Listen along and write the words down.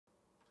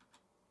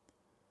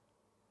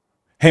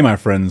Hey, my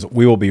friends,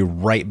 we will be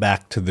right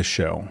back to the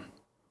show.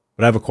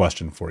 But I have a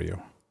question for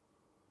you.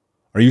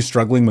 Are you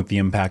struggling with the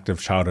impact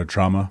of childhood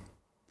trauma?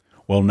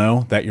 Well,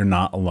 know that you're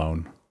not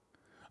alone.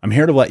 I'm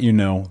here to let you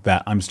know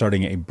that I'm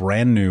starting a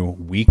brand new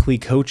weekly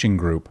coaching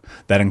group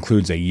that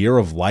includes a year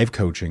of live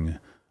coaching,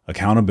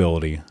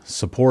 accountability,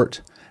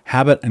 support,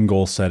 habit and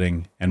goal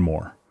setting, and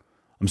more.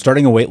 I'm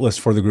starting a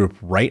waitlist for the group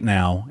right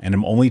now, and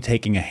I'm only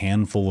taking a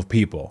handful of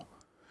people.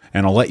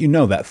 And I'll let you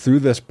know that through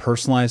this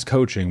personalized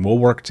coaching, we'll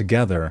work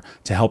together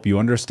to help you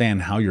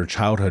understand how your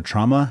childhood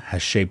trauma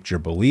has shaped your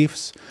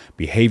beliefs,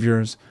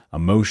 behaviors,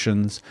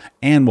 emotions,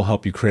 and will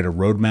help you create a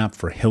roadmap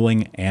for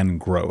healing and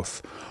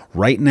growth.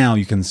 Right now,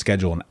 you can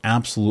schedule an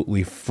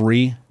absolutely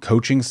free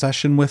coaching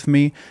session with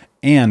me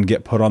and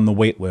get put on the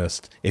wait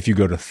list if you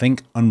go to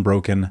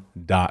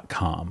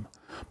thinkunbroken.com.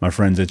 My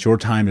friends, it's your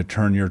time to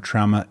turn your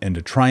trauma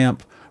into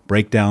triumph,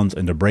 breakdowns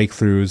into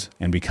breakthroughs,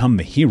 and become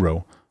the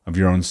hero of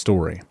your own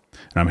story.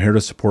 And I'm here to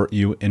support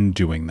you in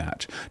doing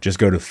that. Just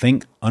go to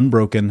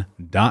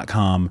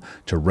thinkunbroken.com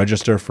to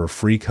register for a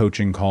free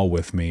coaching call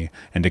with me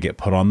and to get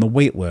put on the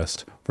wait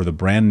list for the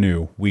brand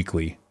new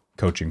weekly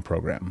coaching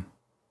program.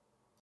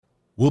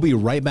 We'll be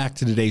right back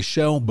to today's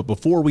show, but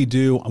before we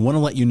do, I want to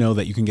let you know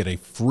that you can get a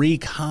free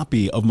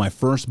copy of my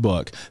first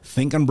book,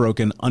 Think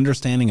Unbroken: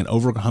 Understanding and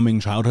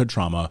Overcoming Childhood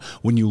Trauma,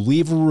 when you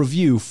leave a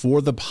review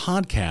for the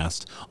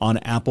podcast on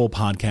Apple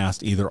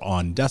Podcast, either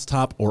on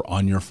desktop or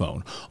on your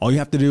phone. All you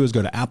have to do is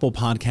go to Apple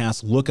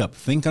Podcasts, look up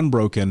Think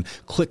Unbroken,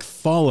 click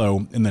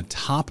follow in the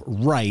top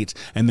right,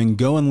 and then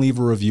go and leave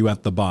a review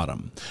at the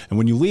bottom. And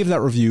when you leave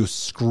that review,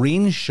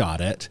 screenshot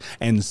it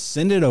and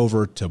send it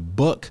over to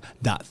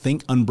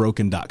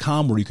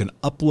book.thinkunbroken.com, where you can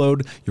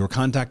upload your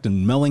contact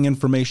and mailing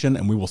information,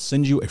 and we will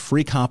send you a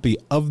free copy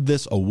of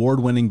this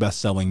award-winning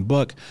best-selling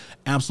book,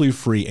 absolutely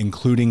free,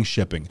 including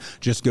shipping.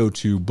 Just go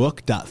to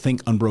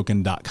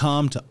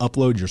book.thinkunbroken.com to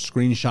upload your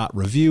screenshot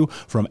review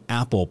from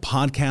Apple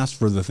Podcasts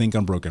for the Think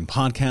Unbroken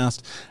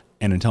podcast.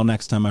 And until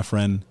next time, my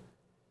friend,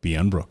 be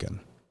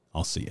unbroken.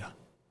 I'll see you.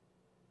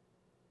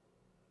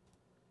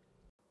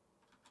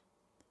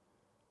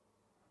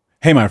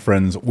 Hey, my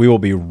friends, we will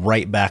be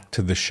right back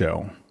to the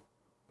show.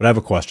 But I have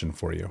a question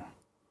for you.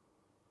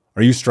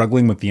 Are you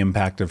struggling with the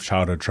impact of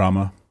childhood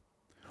trauma?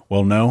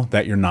 Well, know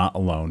that you're not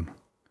alone.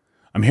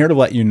 I'm here to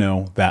let you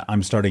know that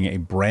I'm starting a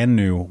brand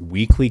new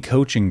weekly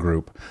coaching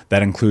group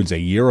that includes a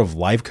year of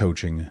live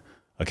coaching,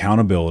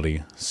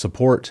 accountability,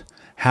 support,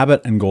 habit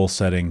and goal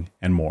setting,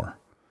 and more.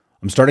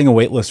 I'm starting a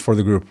waitlist for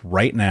the group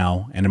right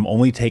now, and I'm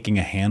only taking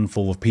a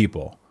handful of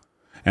people.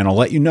 And I'll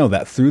let you know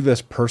that through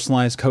this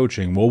personalized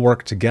coaching, we'll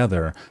work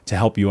together to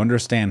help you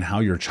understand how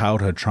your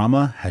childhood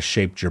trauma has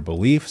shaped your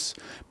beliefs,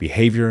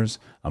 behaviors,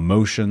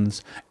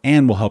 emotions,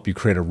 and will help you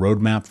create a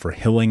roadmap for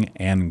healing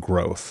and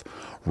growth.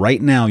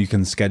 Right now, you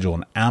can schedule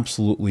an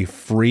absolutely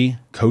free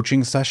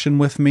coaching session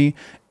with me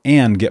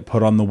and get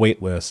put on the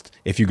wait list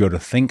if you go to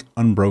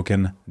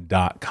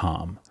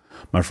thinkunbroken.com.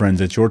 My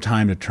friends, it's your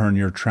time to turn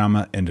your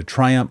trauma into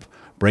triumph,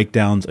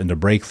 breakdowns into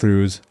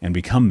breakthroughs, and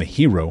become the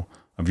hero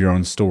of your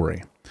own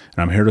story.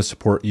 And I'm here to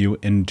support you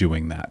in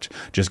doing that.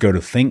 Just go to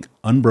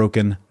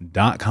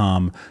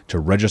thinkunbroken.com to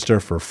register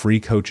for a free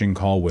coaching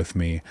call with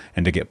me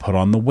and to get put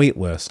on the wait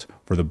list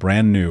for the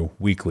brand new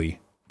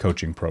weekly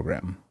coaching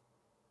program.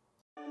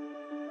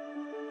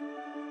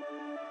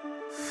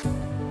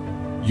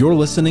 You're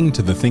listening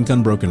to the Think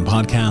Unbroken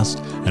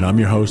podcast, and I'm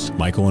your host,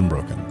 Michael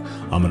Unbroken.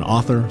 I'm an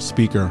author,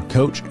 speaker,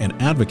 coach, and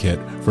advocate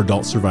for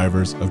adult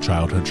survivors of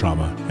childhood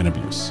trauma and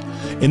abuse.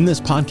 In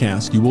this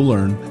podcast, you will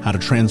learn how to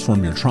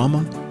transform your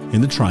trauma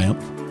into triumph,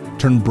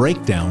 turn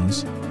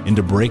breakdowns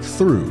into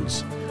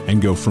breakthroughs,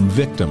 and go from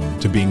victim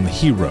to being the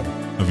hero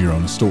of your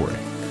own story.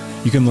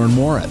 You can learn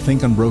more at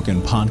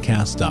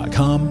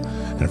thinkunbrokenpodcast.com,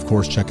 and of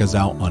course, check us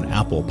out on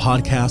Apple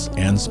Podcasts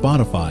and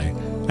Spotify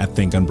at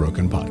Think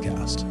Unbroken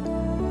Podcast.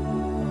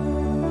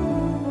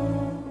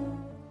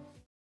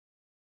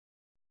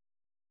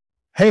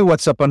 Hey,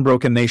 what's up,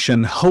 Unbroken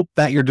Nation? Hope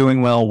that you're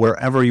doing well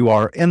wherever you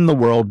are in the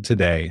world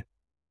today.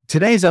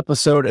 Today's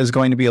episode is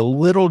going to be a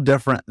little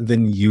different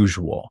than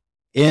usual.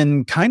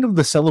 In kind of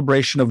the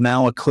celebration of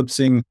now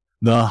eclipsing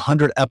the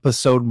 100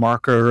 episode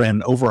marker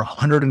and over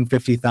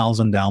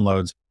 150,000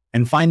 downloads,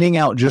 and finding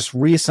out just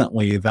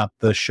recently that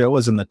the show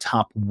is in the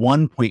top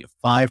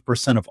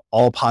 1.5% of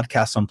all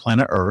podcasts on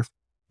planet Earth,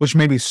 which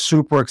made me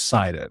super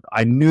excited.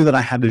 I knew that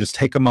I had to just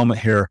take a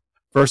moment here,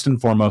 first and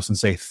foremost, and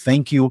say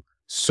thank you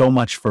so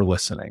much for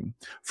listening,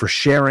 for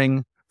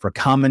sharing, for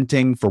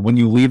commenting, for when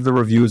you leave the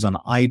reviews on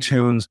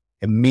iTunes.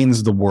 It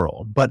means the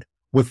world. But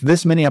with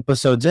this many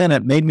episodes in,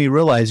 it made me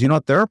realize,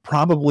 there are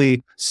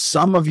probably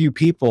some of you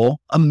people,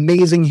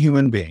 amazing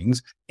human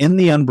beings in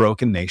the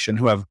Unbroken Nation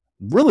who have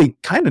really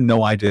kind of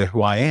no idea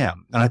who I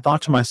am. And I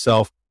thought to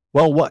myself,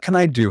 well, what can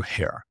I do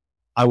here?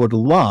 I would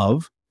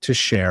love to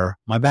share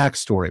my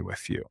backstory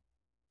with you.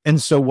 And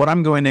so what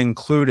I'm going to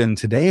include in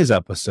today's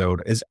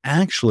episode is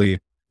actually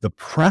the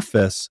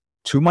preface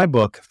to my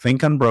book,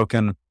 Think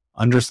Unbroken: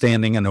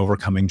 Understanding and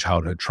Overcoming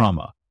Childhood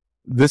Trauma.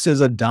 This is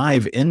a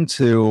dive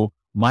into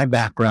my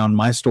background,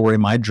 my story,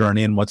 my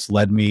journey, and what's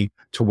led me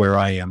to where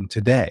I am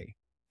today.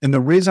 And the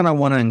reason I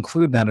want to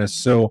include that is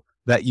so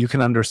that you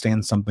can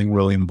understand something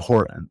really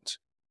important.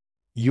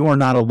 You are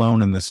not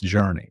alone in this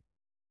journey.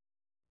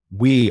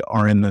 We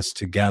are in this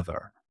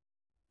together.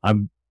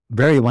 I've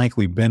very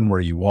likely been where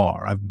you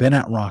are. I've been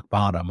at rock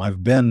bottom.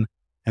 I've been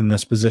in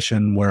this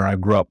position where I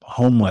grew up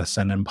homeless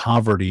and in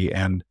poverty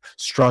and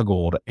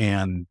struggled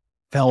and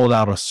fell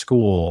out of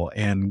school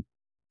and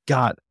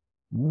got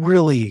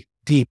really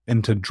deep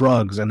into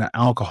drugs and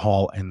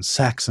alcohol and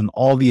sex and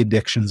all the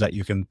addictions that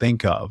you can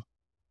think of,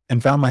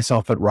 and found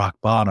myself at rock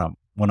bottom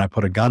when I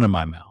put a gun in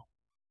my mouth.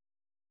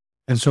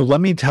 And so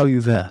let me tell you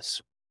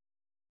this.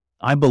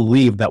 I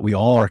believe that we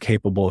all are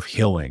capable of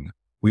healing.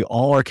 We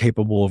all are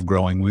capable of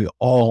growing. We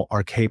all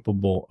are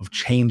capable of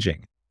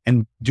changing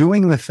and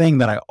doing the thing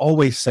that I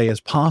always say is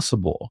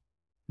possible,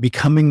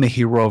 becoming the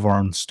hero of our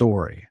own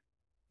story.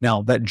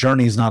 Now, that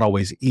journey is not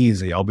always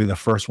easy. I'll be the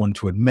first one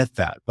to admit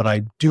that, but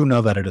I do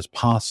know that it is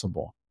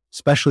possible,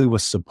 especially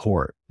with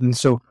support. And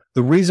so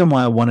the reason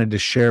why I wanted to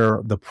share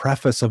the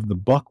preface of the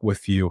book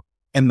with you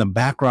and the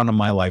background of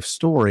my life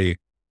story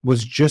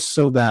was just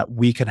so that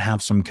we could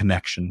have some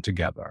connection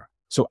together.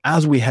 So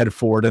as we head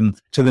forward and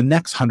to the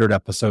next 100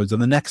 episodes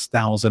and the next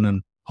 1,000,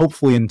 and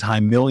hopefully in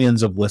time,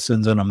 millions of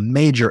listens and a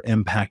major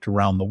impact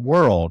around the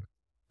world,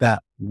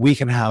 that we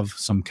can have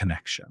some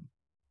connection.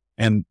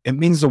 And it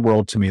means the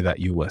world to me that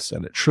you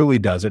listen. It truly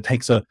does. It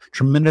takes a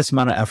tremendous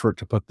amount of effort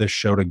to put this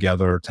show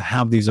together, to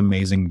have these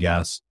amazing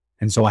guests.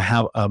 And so I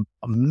have a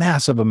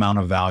massive amount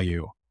of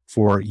value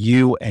for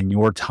you and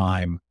your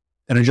time.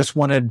 And I just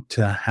wanted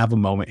to have a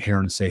moment here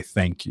and say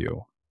thank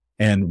you.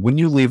 And when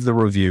you leave the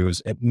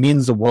reviews, it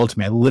means the world to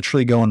me. I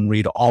literally go and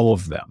read all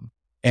of them.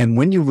 And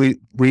when you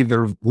leave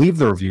the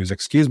reviews,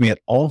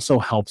 it also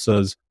helps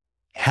us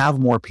have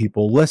more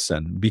people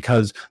listen,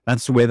 because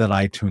that's the way that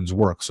iTunes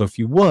works. So if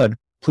you would,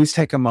 please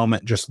take a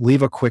moment, just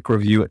leave a quick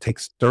review. It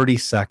takes 30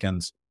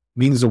 seconds,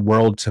 means the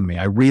world to me.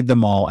 I read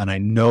them all and I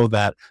know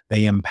that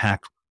they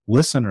impact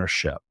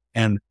listenership.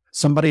 And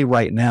somebody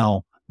right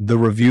now, the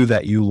review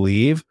that you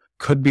leave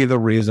could be the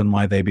reason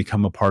why they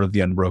become a part of the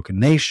Unbroken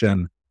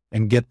Nation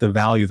and get the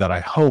value that I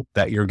hope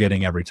that you're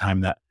getting every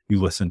time that you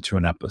listen to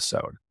an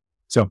episode.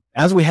 So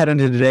as we head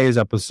into today's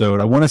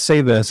episode, I want to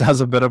say this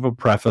as a bit of a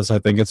preface. I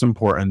think it's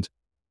important.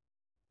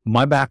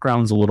 My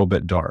background's a little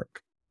bit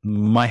dark.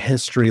 My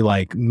history,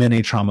 like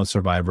many trauma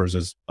survivors,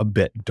 is a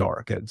bit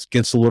dark. It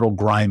gets a little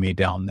grimy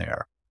down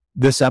there.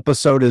 This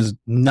episode is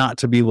not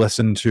to be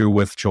listened to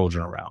with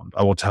children around.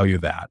 I will tell you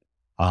that.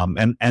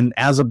 And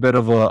as a bit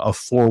of a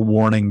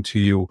forewarning to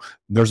you,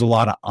 there's a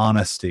lot of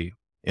honesty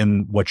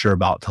in what you're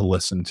about to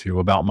listen to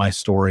about my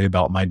story,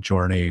 about my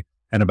journey,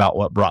 and about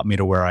what brought me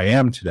to where I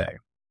am today.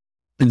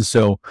 And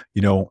so,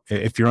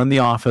 if you're in the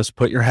office,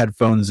 put your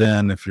headphones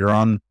in. If you're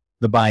on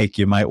the bike,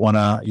 you might want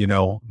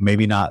to,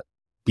 maybe not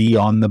be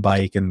on the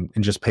bike and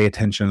just pay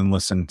attention and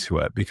listen to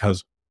it,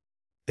 because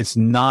it's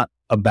not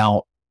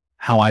about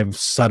how I've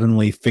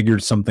suddenly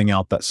figured something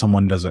out that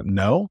someone doesn't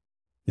know.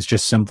 It's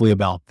just simply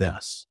about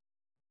this.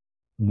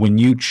 When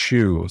you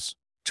choose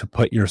to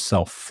put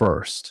yourself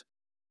first,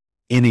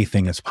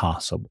 anything is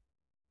possible.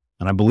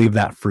 And I believe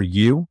that for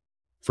you,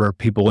 for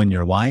people in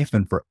your life,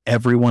 and for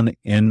everyone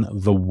in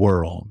the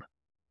world.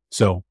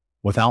 So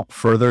without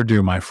further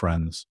ado, my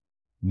friends,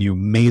 you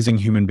amazing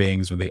human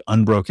beings with the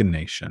Unbroken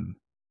Nation,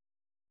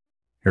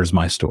 here's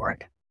my story.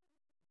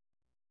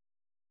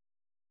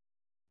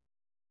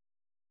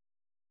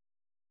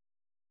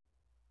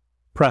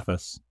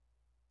 Preface.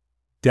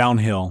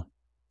 Downhill,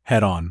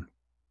 head on.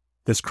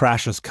 This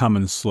crash is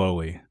coming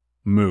slowly.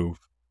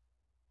 Move.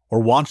 Or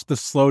watch the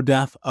slow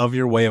death of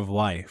your way of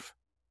life.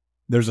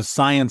 There's a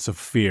science of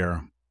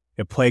fear.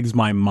 It plagues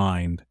my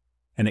mind,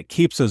 and it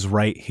keeps us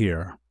right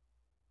here.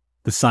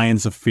 The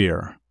science of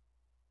fear.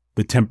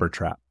 The temper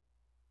trap.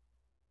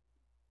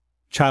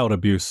 Child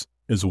abuse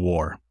is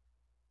war.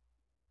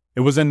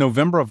 It was in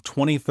November of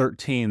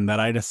 2013 that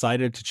I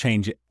decided to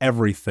change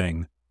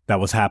everything that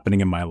was happening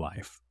in my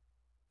life.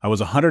 I was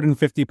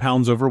 150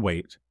 pounds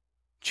overweight,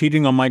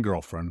 cheating on my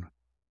girlfriend,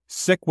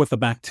 sick with a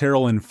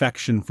bacterial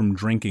infection from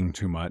drinking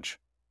too much,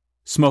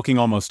 smoking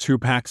almost 2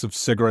 packs of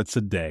cigarettes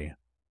a day,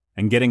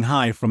 and getting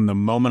high from the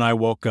moment I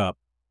woke up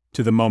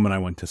to the moment I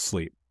went to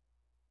sleep.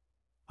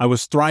 I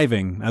was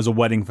thriving as a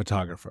wedding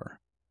photographer,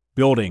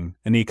 building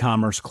an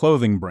e-commerce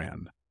clothing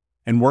brand,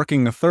 and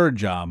working a third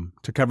job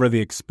to cover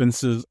the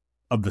expenses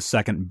of the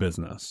second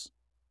business.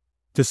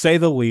 To say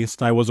the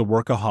least, I was a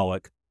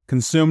workaholic,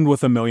 consumed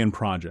with a million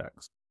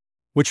projects,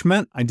 which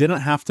meant I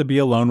didn't have to be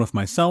alone with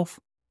myself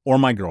or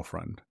my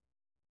girlfriend.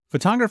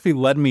 Photography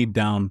led me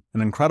down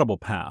an incredible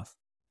path,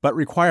 but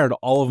required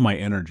all of my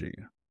energy.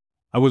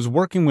 I was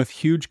working with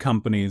huge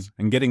companies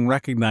and getting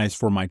recognized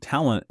for my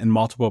talent in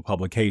multiple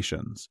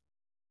publications.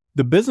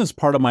 The business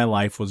part of my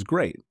life was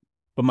great,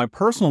 but my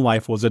personal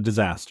life was a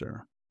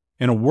disaster.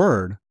 In a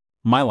word,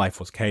 my life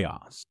was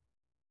chaos.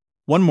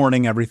 One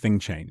morning, everything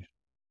changed.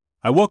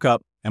 I woke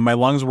up and my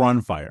lungs were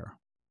on fire.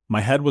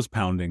 My head was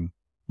pounding,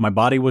 my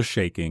body was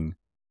shaking,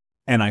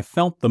 and I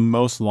felt the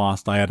most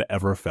lost I had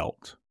ever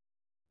felt.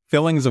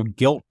 Feelings of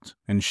guilt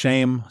and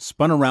shame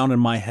spun around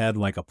in my head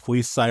like a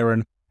police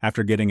siren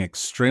after getting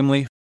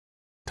extremely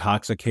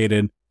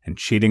intoxicated and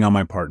cheating on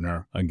my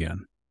partner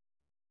again.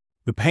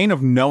 The pain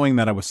of knowing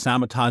that I was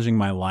sabotaging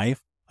my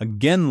life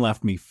again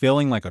left me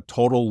feeling like a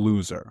total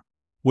loser,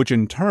 which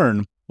in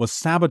turn was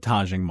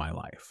sabotaging my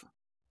life.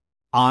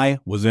 I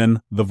was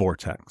in the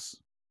vortex.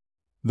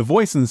 The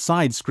voice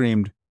inside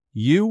screamed,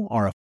 "You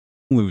are a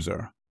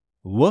loser.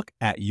 Look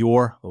at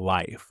your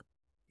life.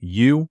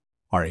 You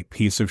are a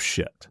piece of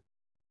shit."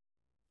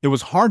 It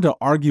was hard to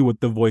argue with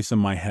the voice in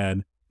my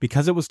head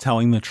because it was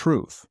telling the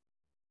truth.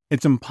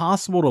 It's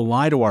impossible to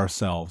lie to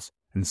ourselves,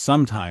 and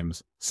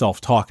sometimes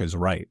self-talk is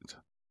right.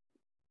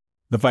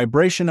 The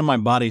vibration in my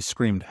body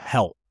screamed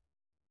help,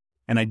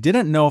 and I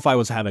didn't know if I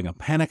was having a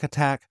panic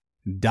attack,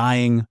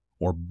 dying,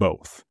 or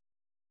both.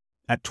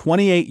 At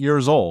 28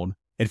 years old,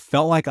 it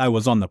felt like I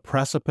was on the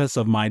precipice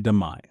of my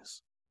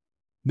demise.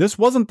 This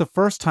wasn't the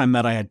first time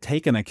that I had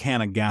taken a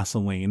can of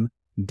gasoline,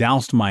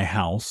 doused my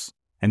house,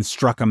 and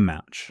struck a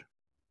match.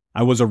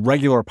 I was a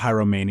regular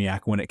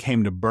pyromaniac when it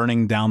came to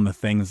burning down the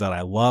things that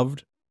I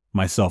loved,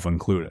 myself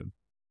included.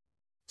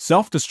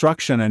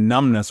 Self-destruction and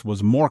numbness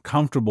was more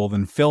comfortable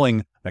than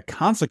feeling the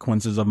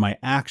consequences of my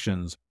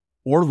actions,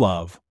 or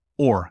love,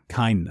 or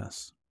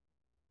kindness.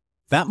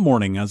 That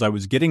morning, as I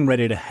was getting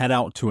ready to head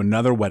out to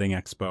another wedding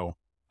expo,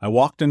 I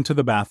walked into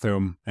the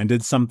bathroom and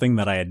did something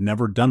that I had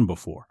never done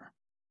before.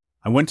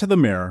 I went to the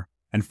mirror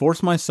and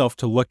forced myself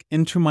to look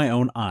into my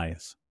own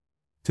eyes.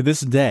 To this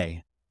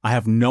day, I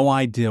have no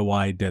idea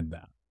why I did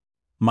that.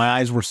 My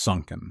eyes were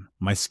sunken,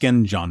 my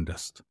skin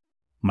jaundiced,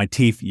 my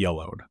teeth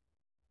yellowed,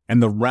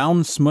 and the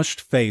round,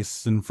 smushed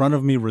face in front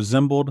of me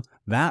resembled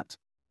that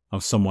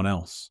of someone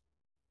else.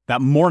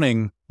 That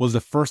morning was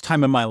the first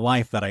time in my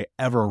life that I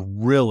ever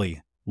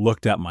really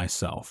looked at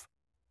myself.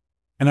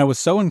 And I was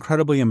so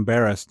incredibly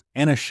embarrassed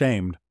and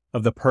ashamed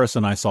of the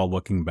person I saw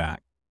looking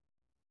back.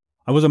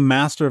 I was a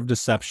master of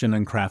deception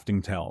and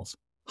crafting tales,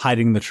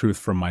 hiding the truth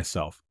from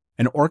myself,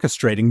 and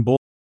orchestrating bull.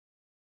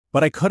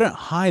 But I couldn't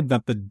hide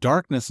that the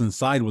darkness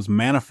inside was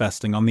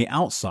manifesting on the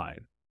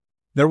outside.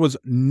 There was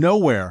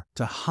nowhere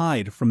to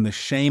hide from the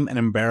shame and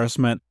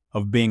embarrassment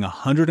of being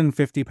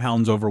 150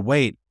 pounds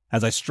overweight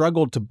as I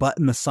struggled to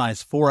button the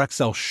size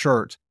 4XL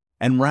shirt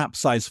and wrap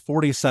size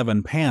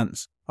 47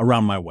 pants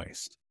around my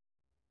waist.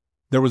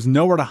 There was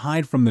nowhere to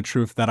hide from the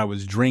truth that I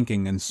was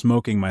drinking and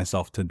smoking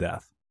myself to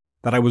death,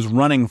 that I was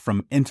running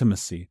from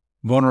intimacy,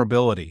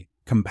 vulnerability,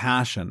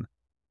 compassion,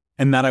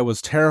 and that I was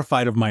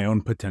terrified of my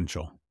own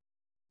potential.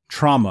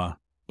 Trauma,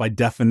 by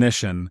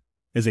definition,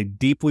 is a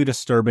deeply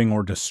disturbing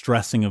or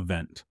distressing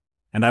event,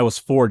 and I was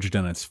forged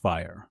in its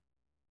fire.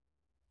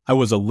 I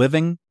was a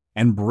living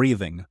and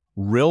breathing,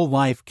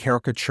 real-life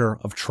caricature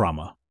of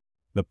trauma.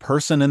 The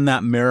person in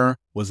that mirror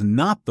was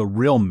not the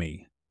real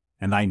me,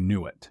 and I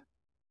knew it.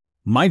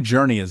 My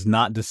journey is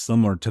not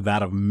dissimilar to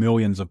that of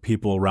millions of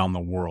people around the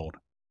world.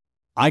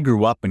 I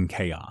grew up in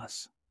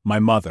chaos. My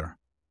mother,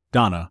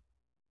 Donna,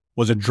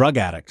 was a drug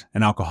addict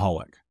and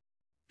alcoholic.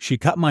 She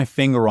cut my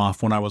finger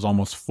off when I was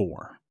almost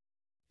 4.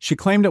 She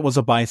claimed it was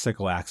a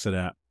bicycle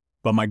accident,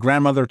 but my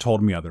grandmother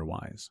told me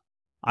otherwise.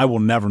 I will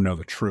never know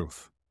the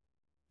truth.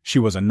 She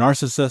was a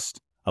narcissist,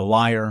 a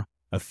liar,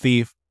 a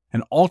thief,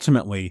 and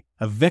ultimately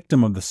a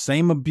victim of the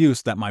same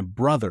abuse that my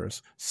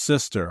brothers,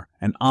 sister,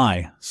 and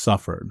I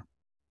suffered.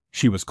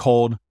 She was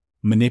cold,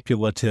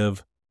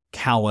 manipulative,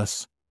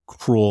 callous,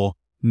 cruel,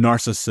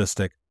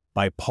 narcissistic,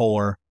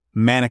 bipolar,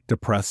 manic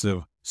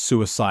depressive,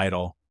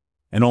 suicidal,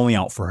 and only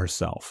out for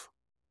herself.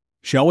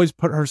 She always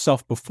put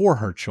herself before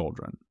her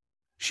children.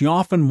 She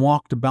often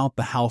walked about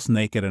the house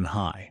naked and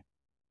high.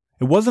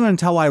 It wasn't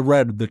until I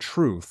read The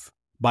Truth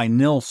by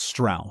Neil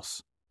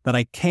Strauss that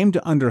I came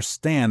to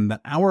understand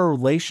that our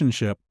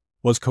relationship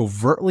was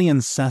covertly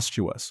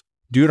incestuous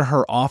due to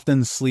her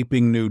often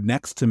sleeping nude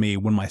next to me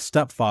when my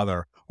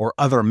stepfather or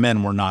other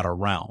men were not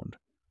around,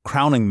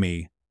 crowning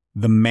me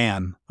the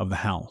man of the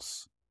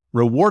house,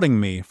 rewarding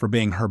me for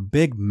being her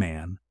big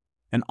man,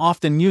 and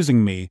often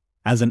using me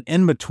as an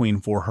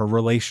in-between for her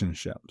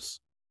relationships.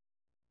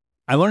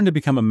 I learned to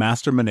become a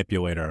master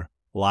manipulator,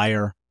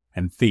 liar,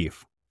 and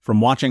thief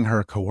from watching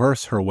her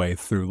coerce her way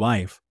through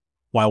life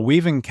while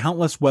weaving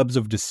countless webs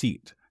of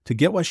deceit to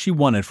get what she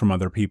wanted from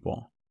other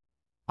people.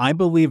 I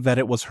believe that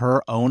it was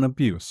her own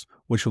abuse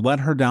which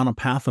led her down a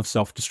path of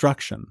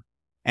self-destruction,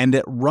 and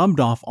it rubbed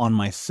off on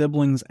my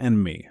siblings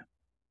and me.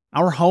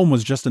 Our home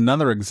was just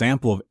another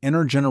example of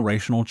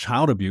intergenerational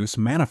child abuse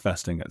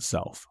manifesting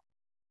itself.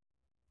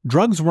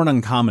 Drugs weren't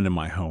uncommon in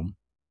my home.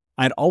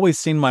 I'd always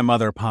seen my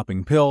mother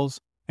popping pills,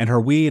 and her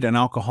weed and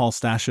alcohol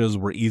stashes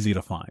were easy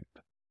to find.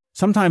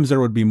 Sometimes there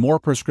would be more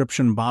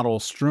prescription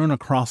bottles strewn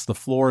across the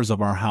floors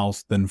of our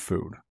house than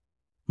food.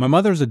 My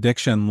mother's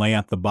addiction lay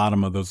at the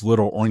bottom of those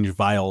little orange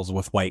vials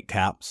with white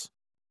caps.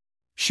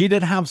 She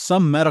did have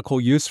some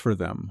medical use for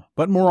them,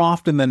 but more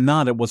often than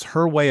not it was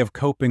her way of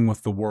coping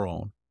with the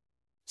world.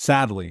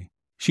 Sadly,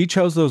 she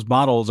chose those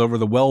bottles over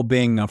the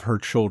well-being of her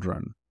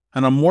children,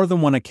 and on more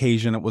than one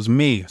occasion it was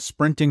me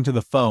sprinting to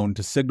the phone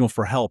to signal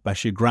for help as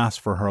she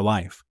grasped for her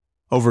life,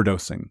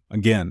 overdosing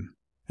again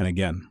and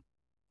again.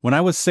 When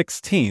I was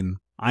 16,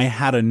 I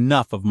had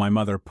enough of my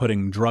mother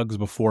putting drugs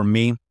before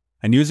me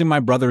and using my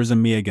brothers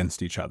and me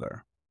against each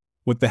other.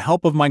 With the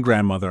help of my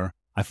grandmother,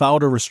 I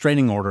filed a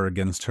restraining order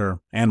against her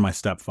and my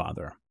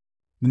stepfather.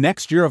 The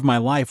next year of my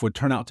life would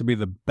turn out to be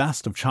the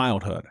best of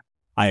childhood.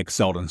 I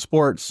excelled in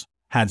sports,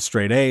 had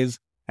straight A's,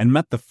 and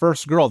met the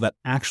first girl that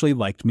actually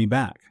liked me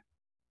back.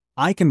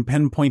 I can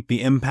pinpoint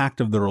the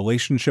impact of the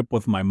relationship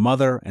with my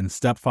mother and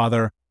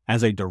stepfather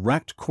as a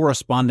direct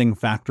corresponding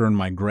factor in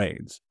my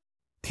grades.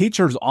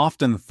 Teachers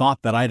often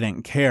thought that I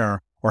didn't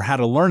care or had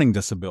a learning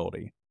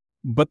disability,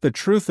 but the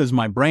truth is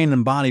my brain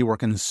and body were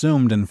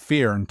consumed in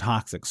fear and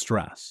toxic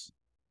stress.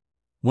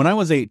 When I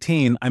was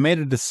 18, I made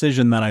a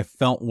decision that I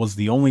felt was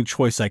the only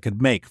choice I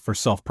could make for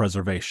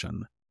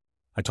self-preservation.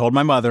 I told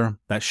my mother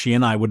that she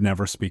and I would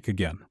never speak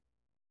again.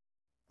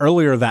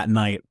 Earlier that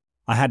night,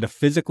 I had to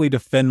physically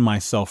defend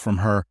myself from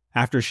her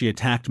after she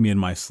attacked me in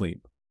my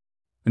sleep.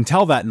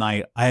 Until that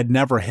night, I had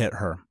never hit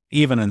her,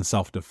 even in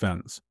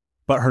self-defense,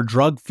 but her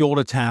drug-fueled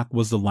attack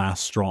was the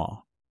last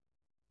straw.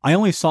 I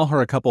only saw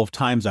her a couple of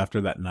times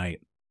after that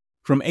night.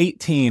 From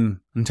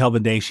 18 until the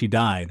day she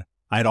died,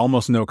 I had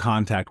almost no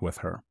contact with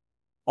her.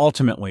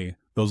 Ultimately,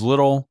 those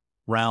little,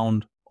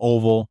 round,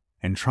 oval,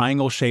 and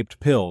triangle-shaped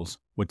pills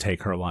would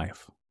take her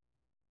life.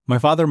 My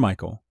father,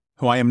 Michael,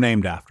 who I am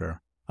named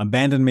after,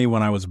 abandoned me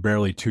when I was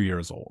barely 2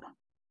 years old.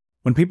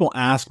 When people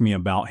ask me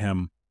about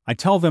him, I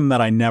tell them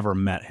that I never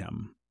met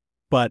him.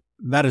 But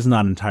that is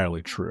not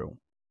entirely true.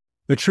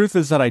 The truth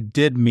is that I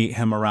did meet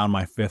him around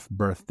my 5th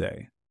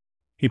birthday.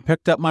 He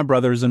picked up my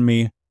brothers and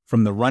me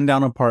from the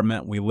rundown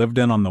apartment we lived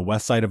in on the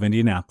west side of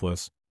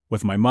Indianapolis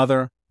with my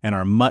mother and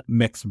our mutt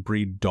mixed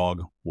breed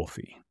dog,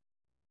 Wolfie.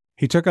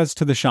 He took us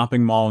to the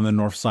shopping mall on the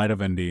north side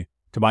of Indy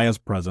to buy us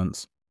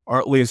presents, or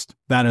at least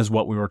that is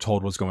what we were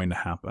told was going to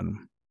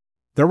happen.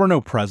 There were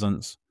no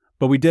presents,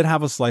 but we did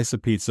have a slice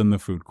of pizza in the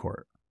food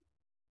court.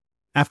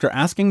 After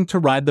asking to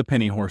ride the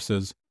penny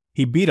horses,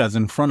 he beat us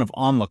in front of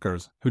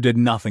onlookers who did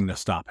nothing to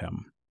stop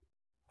him.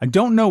 I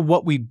don't know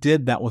what we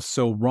did that was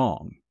so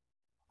wrong.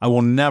 I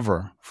will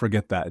never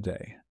forget that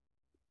day.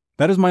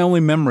 That is my only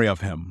memory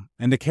of him,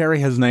 and to carry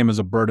his name is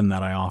a burden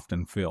that I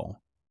often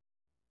feel.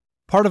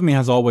 Part of me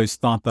has always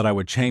thought that I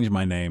would change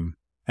my name,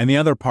 and the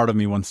other part of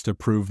me wants to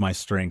prove my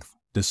strength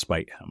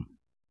despite him.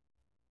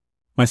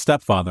 My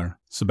stepfather,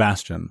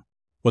 Sebastian,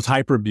 was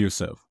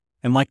hyper-abusive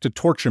and liked to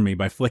torture me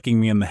by flicking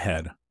me in the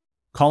head,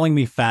 calling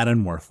me fat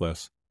and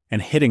worthless,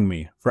 and hitting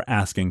me for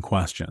asking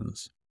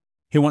questions.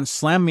 He once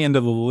slammed me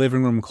into the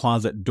living room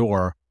closet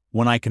door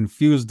when I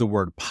confused the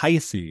word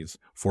Pisces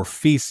for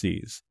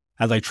feces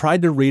as I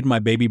tried to read my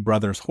baby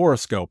brother's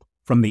horoscope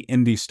from the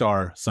Indy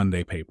Star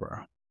Sunday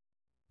paper.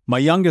 My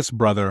youngest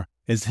brother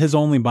is his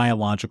only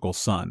biological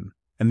son,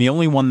 and the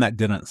only one that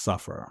didn't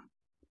suffer.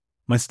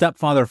 My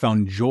stepfather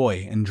found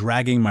joy in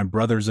dragging my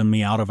brothers and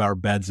me out of our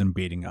beds and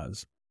beating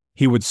us.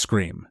 He would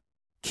scream,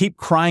 "Keep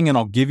crying and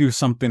I'll give you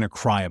something to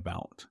cry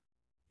about."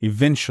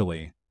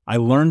 Eventually, I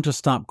learned to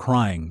stop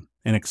crying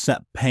and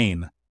accept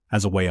pain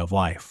as a way of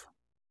life.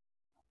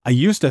 I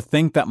used to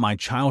think that my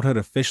childhood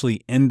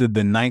officially ended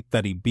the night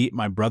that he beat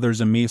my brothers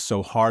and me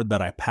so hard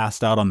that I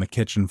passed out on the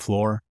kitchen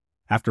floor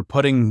after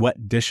putting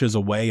wet dishes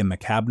away in the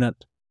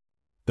cabinet.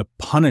 The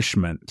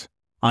punishment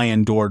I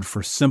endured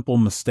for simple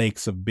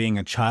mistakes of being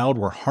a child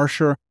were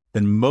harsher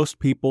than most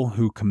people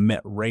who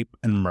commit rape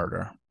and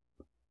murder.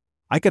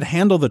 I could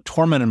handle the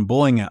torment and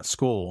bullying at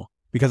school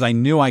because I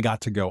knew I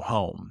got to go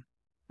home.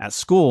 At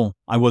school,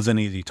 I was an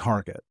easy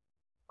target.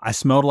 I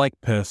smelled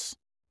like piss,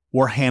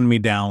 wore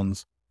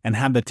hand-me-downs, and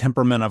had the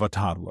temperament of a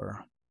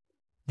toddler.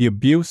 The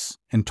abuse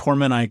and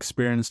torment I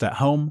experienced at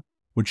home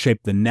would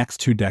shape the next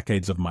 2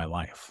 decades of my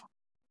life.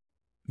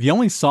 The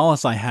only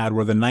solace I had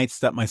were the nights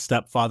that my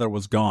stepfather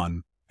was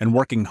gone and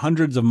working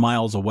hundreds of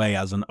miles away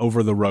as an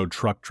over-the-road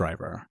truck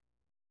driver.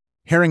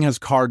 Hearing his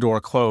car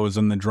door close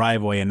in the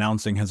driveway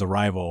announcing his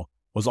arrival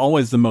was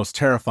always the most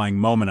terrifying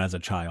moment as a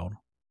child.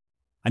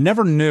 I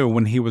never knew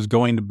when he was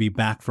going to be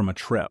back from a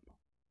trip.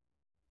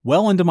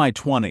 Well into my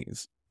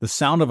 20s, the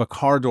sound of a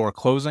car door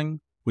closing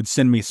would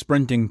send me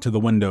sprinting to the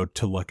window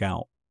to look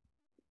out.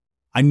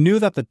 I knew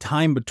that the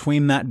time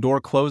between that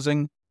door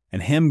closing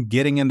and him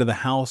getting into the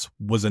house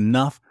was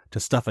enough to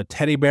stuff a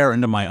teddy bear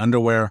into my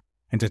underwear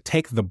and to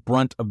take the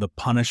brunt of the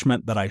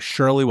punishment that I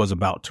surely was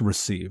about to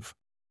receive.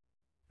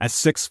 At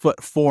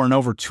 6'4" and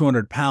over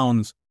 200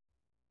 pounds,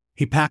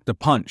 he packed a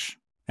punch,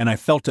 and I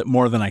felt it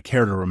more than I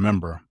care to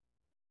remember.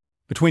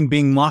 Between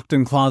being locked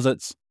in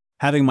closets,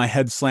 having my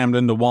head slammed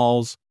into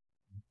walls,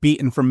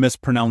 beaten for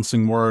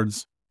mispronouncing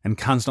words, and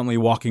constantly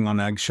walking on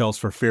eggshells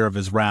for fear of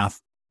his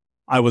wrath,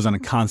 I was in a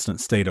constant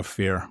state of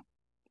fear.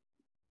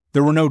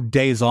 There were no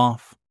days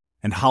off,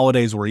 and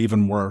holidays were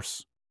even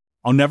worse.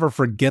 I'll never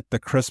forget the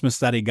Christmas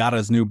that he got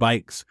us new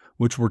bikes,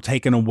 which were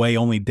taken away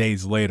only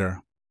days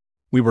later.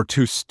 We were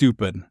too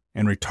stupid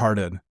and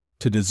retarded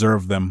to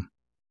deserve them.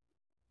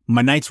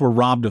 My nights were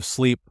robbed of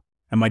sleep,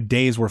 and my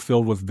days were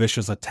filled with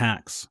vicious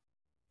attacks.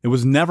 It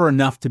was never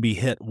enough to be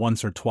hit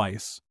once or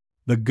twice.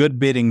 The good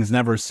beatings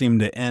never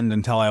seemed to end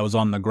until I was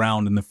on the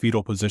ground in the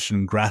fetal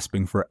position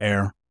grasping for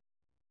air.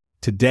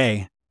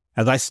 Today,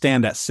 as I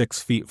stand at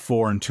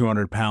 6'4" and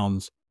 200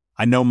 pounds,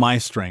 I know my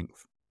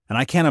strength, and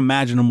I can't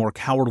imagine a more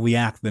cowardly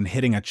act than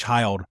hitting a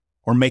child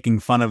or making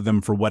fun of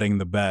them for wetting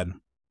the bed.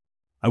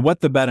 I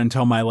wet the bed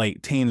until my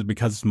late teens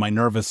because my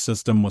nervous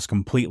system was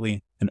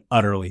completely and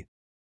utterly.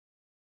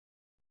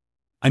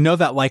 I know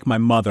that, like my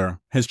mother,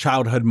 his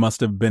childhood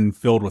must have been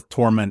filled with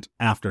torment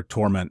after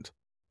torment.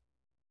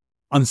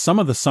 On some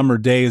of the summer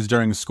days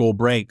during school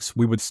breaks,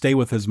 we would stay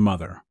with his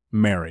mother,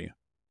 Mary,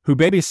 who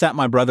babysat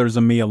my brothers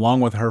and me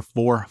along with her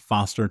 4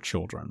 foster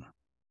children.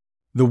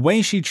 The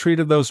way she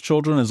treated those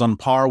children is on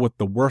par with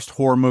the worst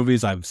horror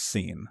movies I've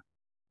seen.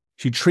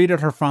 She treated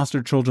her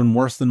foster children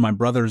worse than my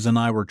brothers and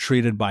I were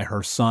treated by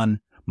her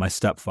son, my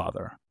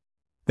stepfather.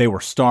 They were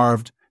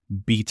starved,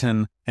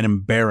 beaten, and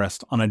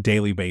embarrassed on a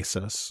daily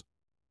basis.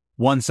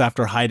 Once,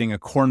 after hiding a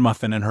corn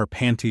muffin in her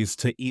panties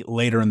to eat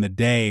later in the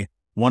day,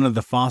 one of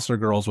the foster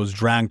girls was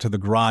dragged to the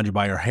garage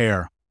by her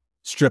hair,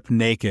 stripped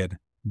naked,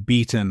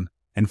 beaten,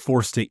 and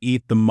forced to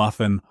eat the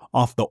muffin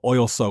off the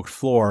oil-soaked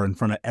floor in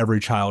front of every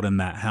child in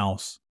that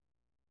house.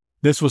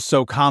 This was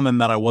so common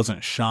that I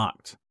wasn't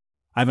shocked.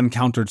 I've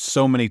encountered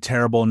so many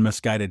terrible and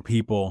misguided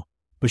people,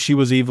 but she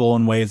was evil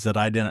in ways that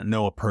I didn't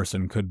know a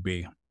person could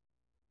be.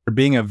 After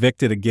being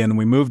evicted again,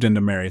 we moved into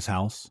Mary's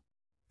house.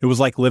 It was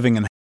like living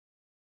in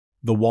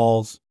the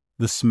walls,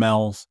 the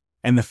smells,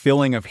 and the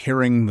feeling of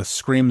hearing the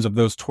screams of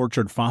those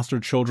tortured foster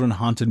children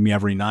haunted me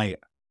every night.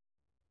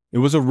 It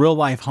was a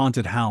real-life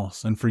haunted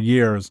house, and for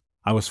years,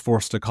 I was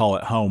forced to call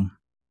it home.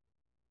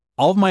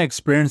 All of my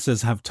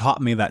experiences have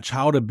taught me that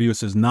child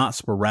abuse is not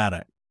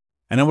sporadic,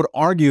 and I would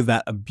argue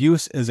that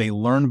abuse is a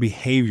learned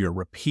behavior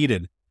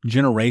repeated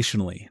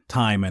generationally,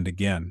 time and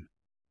again.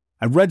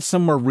 I read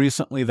somewhere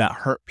recently that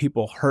hurt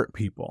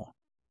people.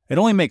 It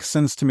only makes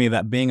sense to me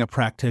that being a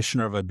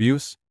practitioner of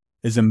abuse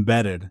is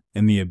embedded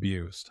in the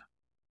abused.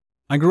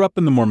 I grew up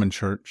in the Mormon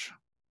church.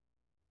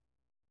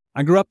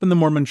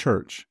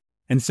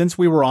 And since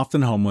we were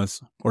often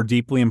homeless or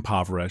deeply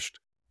impoverished,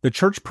 the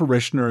church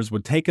parishioners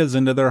would take us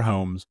into their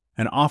homes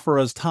and offer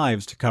us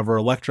tithes to cover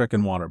electric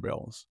and water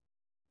bills.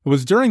 It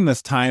was during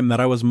this time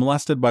that I was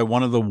molested by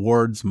one of the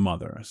ward's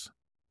mothers.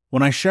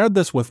 When I shared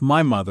this with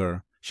my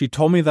mother, she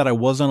told me that I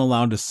wasn't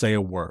allowed to say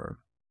a word.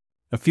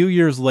 A few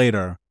years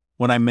later,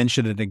 when I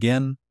mentioned it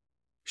again,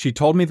 she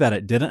told me that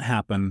it didn't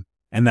happen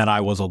and that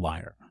I was a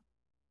liar.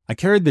 I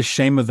carried the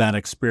shame of that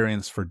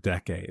experience for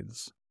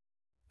decades.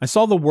 I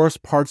saw the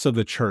worst parts of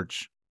the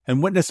church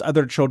and witnessed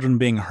other children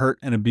being hurt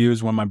and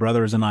abused when my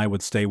brothers and I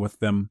would stay with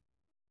them.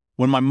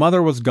 When my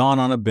mother was gone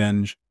on a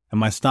binge and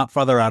my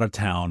stepfather out of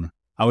town,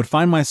 I would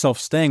find myself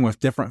staying with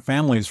different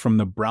families from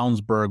the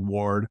Brownsburg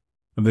ward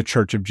of the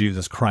Church of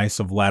Jesus Christ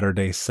of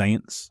Latter-day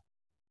Saints.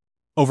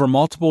 Over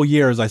multiple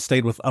years, I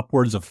stayed with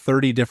upwards of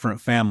 30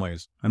 different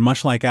families, and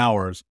much like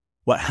ours,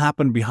 what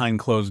happened behind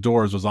closed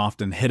doors was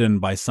often hidden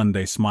by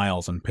Sunday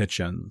smiles and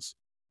pitch-ins.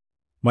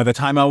 By the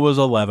time I was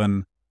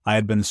 11, I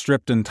had been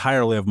stripped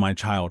entirely of my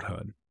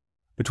childhood.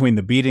 Between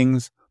the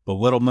beatings,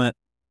 belittlement,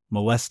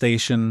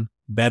 molestation,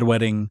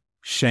 bedwetting,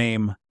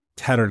 shame,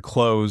 tattered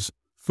clothes,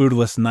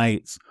 foodless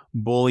nights,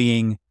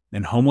 bullying,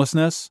 and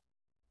homelessness,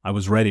 I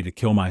was ready to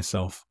kill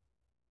myself.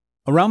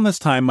 Around this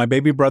time, my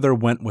baby brother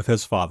went with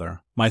his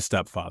father, my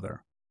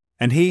stepfather,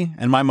 and he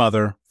and my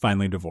mother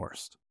finally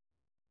divorced.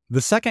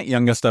 The second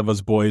youngest of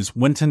us boys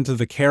went into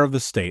the care of the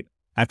state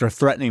after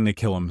threatening to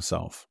kill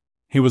himself.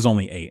 He was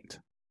only 8.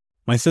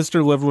 My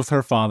sister lived with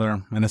her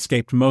father and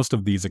escaped most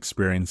of these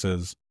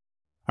experiences.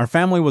 Our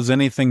family was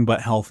anything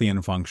but healthy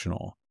and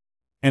functional,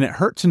 and it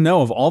hurt to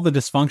know of all the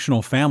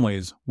dysfunctional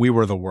families, we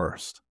were the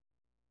worst.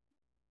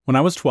 When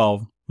I was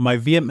 12, my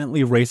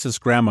vehemently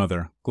racist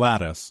grandmother,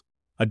 Gladys,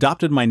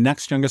 adopted my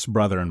next youngest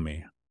brother and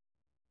me.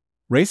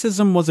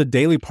 Racism was a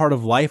daily part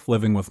of life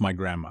living with my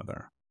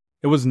grandmother.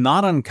 It was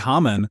not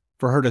uncommon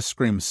for her to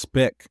scream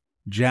spick,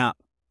 Jap,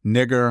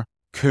 nigger,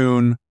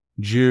 coon,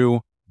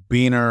 Jew,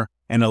 beaner,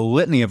 and a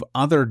litany of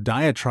other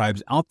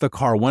diatribes out the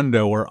car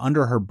window or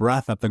under her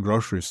breath at the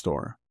grocery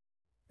store.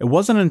 It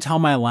wasn't until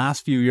my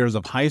last few years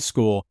of high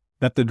school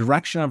that the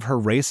direction of her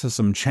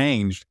racism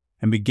changed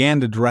and began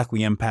to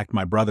directly impact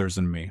my brothers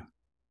and me.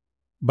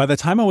 By the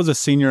time I was a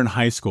senior in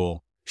high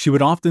school, she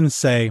would often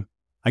say,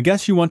 "I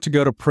guess you want to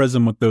go to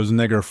prison with those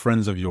nigger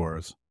friends of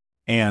yours,"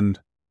 and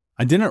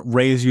 "I didn't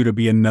raise you to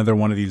be another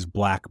one of these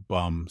black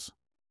bums."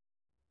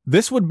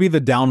 This would be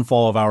the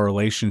downfall of our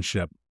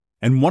relationship,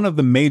 and one of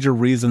the major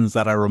reasons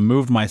that I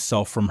removed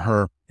myself from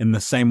her in the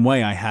same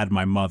way I had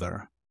my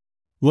mother.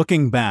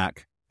 Looking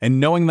back, and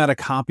knowing that a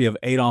copy of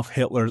Adolf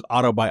Hitler's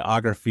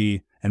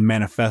autobiography and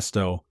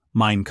manifesto,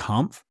 Mein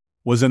Kampf,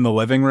 was in the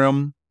living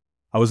room,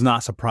 I was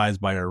not surprised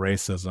by her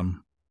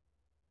racism.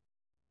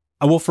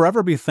 I will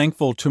forever be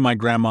thankful to my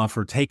grandma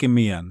for taking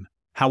me in.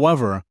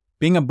 However,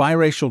 being a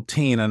biracial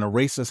teen in a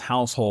racist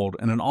household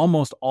in an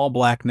almost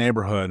all-black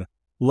neighborhood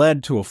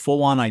led to a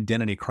full-on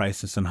identity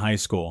crisis in high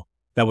school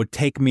that would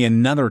take me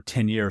another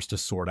 10 years to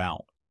sort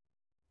out.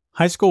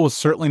 High school was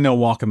certainly no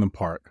walk in the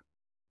park.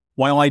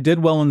 While I did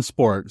well in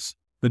sports,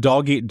 the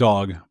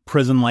dog-eat-dog,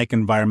 prison-like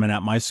environment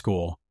at my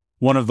school,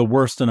 one of the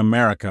worst in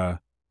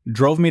America,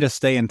 drove me to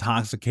stay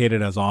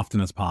intoxicated as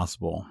often as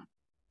possible.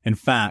 In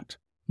fact,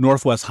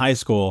 Northwest High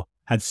School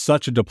had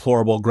such a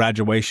deplorable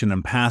graduation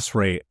and pass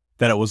rate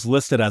that it was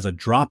listed as a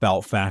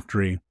dropout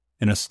factory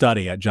in a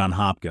study at Johns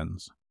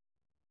Hopkins.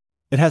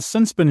 It has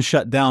since been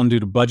shut down due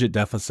to budget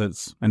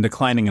deficits and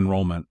declining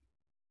enrollment.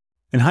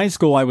 In high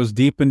school, I was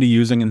deep into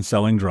using and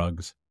selling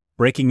drugs,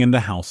 breaking into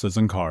houses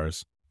and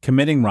cars,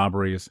 committing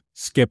robberies,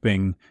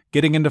 skipping,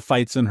 getting into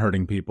fights and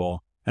hurting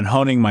people, and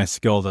honing my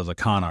skills as a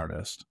con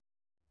artist.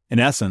 In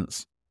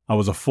essence, I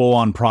was a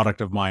full-on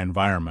product of my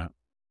environment.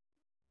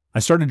 I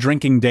started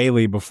drinking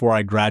daily before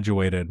I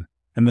graduated,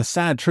 and the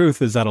sad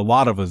truth is that a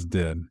lot of us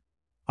did.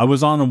 I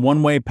was on a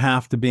one-way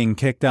path to being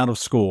kicked out of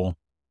school,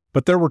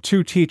 but there were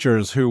two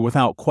teachers who,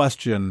 without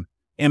question,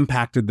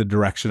 impacted the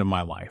direction of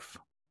my life.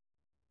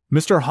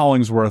 Mr.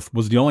 Hollingsworth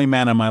was the only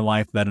man in my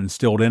life that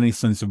instilled any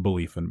sense of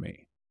belief in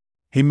me.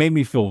 He made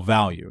me feel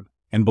valued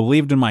and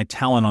believed in my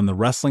talent on the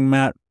wrestling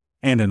mat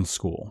and in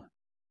school.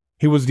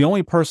 He was the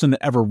only person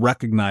to ever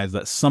recognize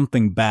that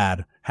something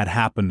bad had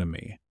happened to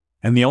me,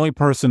 and the only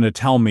person to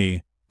tell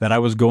me that I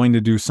was going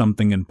to do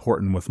something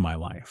important with my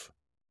life.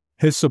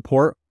 His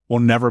support will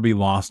never be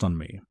lost on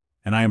me,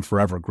 and I am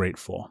forever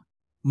grateful.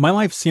 My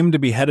life seemed to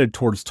be headed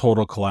towards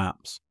total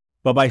collapse,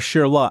 but by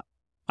sheer luck,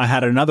 I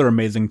had another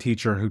amazing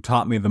teacher who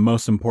taught me the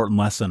most important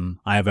lesson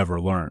I have ever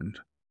learned.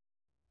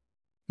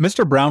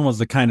 Mr. Brown was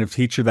the kind of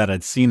teacher that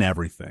had seen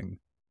everything,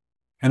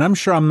 and I'm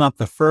sure I'm not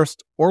the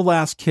first or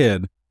last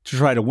kid to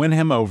try to win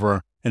him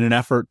over in an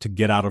effort to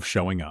get out of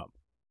showing up.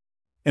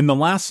 In the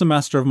last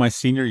semester of my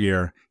senior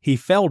year, he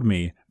failed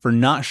me for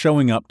not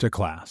showing up to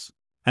class,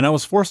 and I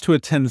was forced to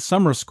attend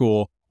summer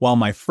school while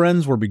my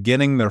friends were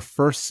beginning their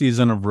first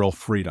season of real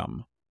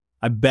freedom.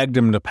 I begged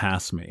him to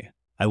pass me.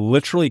 I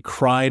literally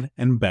cried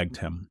and begged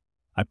him.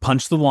 I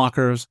punched the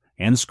lockers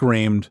and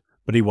screamed,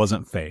 but he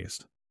wasn't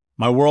fazed.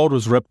 My world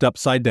was ripped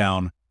upside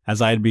down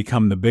as I had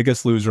become the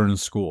biggest loser in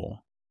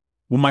school.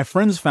 When my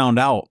friends found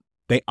out,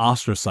 they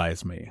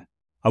ostracized me.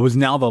 I was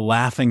now the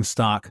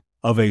laughingstock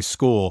of a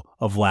school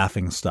of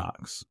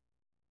laughingstocks.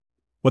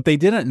 What they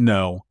didn't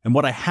know, and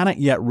what I hadn't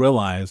yet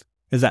realized,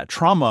 is that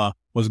trauma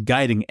was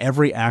guiding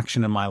every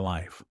action in my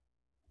life.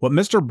 What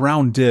Mr.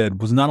 Brown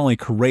did was not only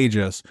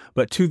courageous,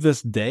 but to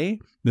this day,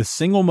 the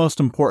single most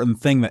important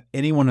thing that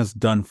anyone has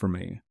done for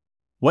me.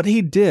 What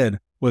he did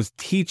was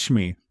teach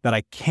me that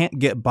I can't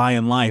get by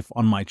in life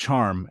on my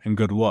charm and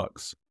good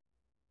looks.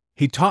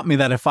 He taught me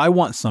that if I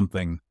want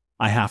something,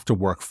 I have to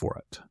work for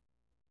it.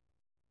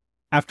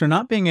 After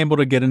not being able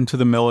to get into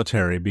the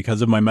military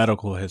because of my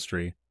medical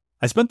history,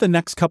 I spent the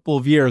next couple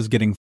of years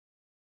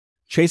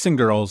chasing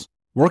girls,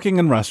 working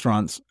in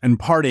restaurants, and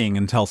partying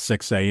until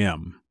 6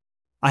 a.m.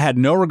 I had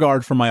no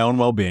regard for my own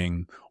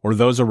well-being or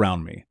those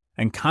around me,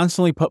 and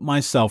constantly put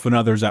myself and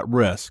others at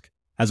risk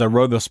as I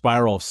rode the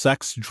spiral of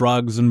sex,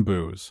 drugs, and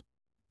booze.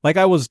 Like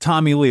I was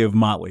Tommy Lee of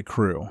Motley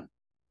Crue.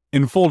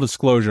 In full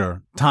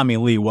disclosure, Tommy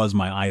Lee was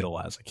my idol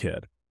as a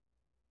kid.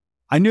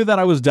 I knew that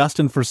I was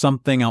destined for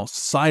something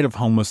outside of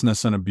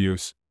homelessness and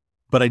abuse,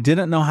 but I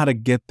didn't know how to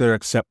get there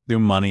except through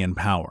money and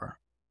power.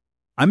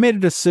 I made a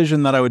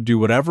decision that I would do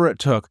whatever it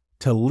took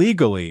to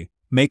legally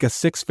make a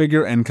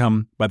six-figure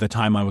income by the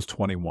time I was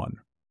 21.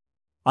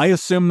 I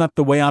assumed that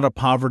the way out of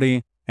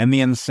poverty and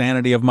the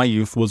insanity of my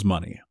youth was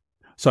money.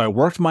 So I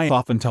worked my ass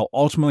off until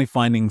ultimately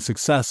finding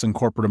success in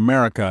corporate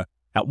America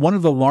at one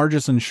of the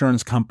largest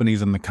insurance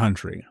companies in the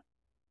country.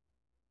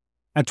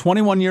 At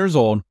 21 years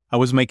old, I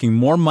was making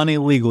more money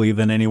legally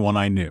than anyone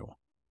I knew,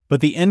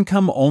 but the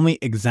income only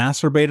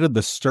exacerbated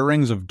the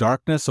stirrings of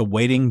darkness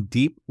awaiting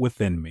deep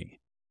within me.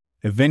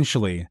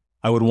 Eventually,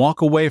 I would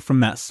walk away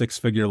from that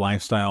six-figure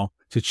lifestyle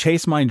to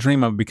chase my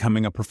dream of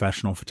becoming a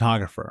professional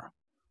photographer.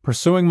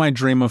 Pursuing my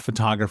dream of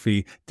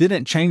photography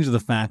didn't change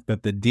the fact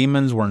that the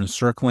demons were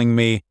encircling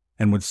me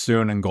and would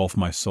soon engulf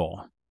my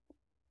soul.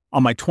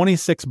 On my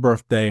 26th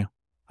birthday,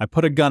 I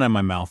put a gun in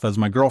my mouth as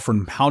my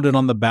girlfriend pounded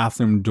on the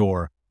bathroom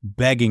door,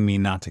 begging me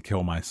not to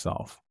kill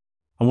myself.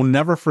 I will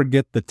never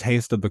forget the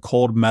taste of the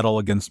cold metal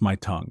against my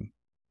tongue.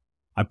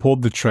 I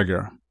pulled the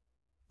trigger,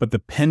 but the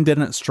pin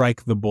didn't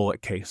strike the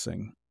bullet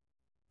casing.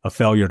 A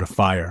failure to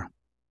fire.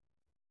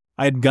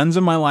 I had guns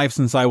in my life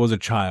since I was a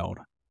child,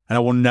 and I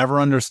will never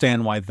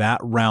understand why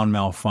that round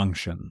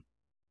malfunctioned.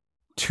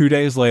 2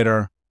 days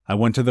later, I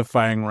went to the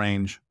firing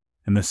range,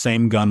 and the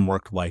same gun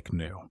worked like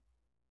new.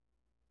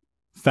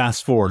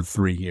 Fast forward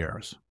 3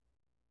 years.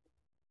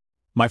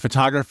 My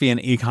photography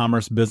and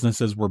e-commerce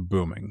businesses were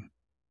booming,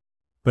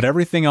 but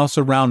everything else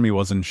around me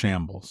was in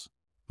shambles.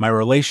 My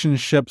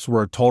relationships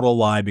were a total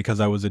lie because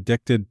I was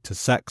addicted to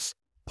sex,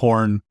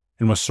 porn,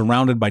 and was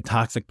surrounded by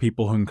toxic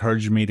people who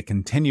encouraged me to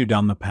continue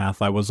down the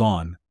path I was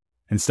on,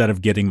 instead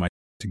of getting my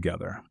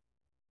together.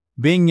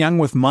 Being young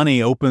with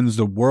money opens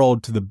the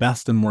world to the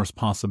best and worst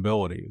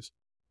possibilities,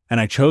 and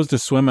I chose to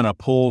swim in a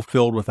pool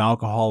filled with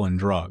alcohol and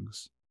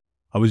drugs.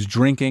 I was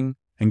drinking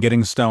and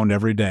getting stoned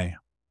every day.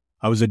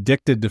 I was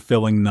addicted to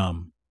feeling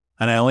numb.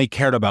 and I only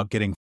cared about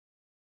getting.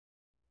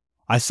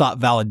 I sought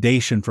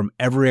validation from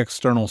every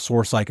external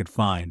source I could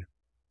find.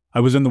 I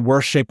was in the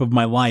worst shape of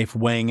my life,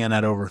 weighing in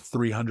at over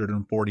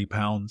 340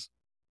 pounds.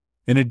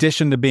 In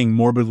addition to being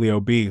morbidly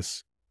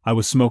obese, I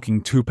was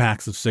smoking 2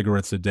 packs of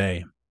cigarettes a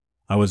day.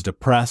 I was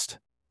depressed,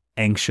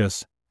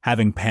 anxious,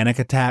 having panic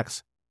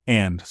attacks,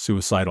 and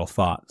suicidal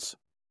thoughts.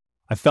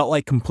 I felt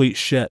like complete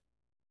shit.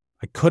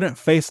 I couldn't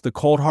face the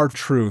cold hard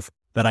truth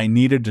that I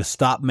needed to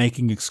stop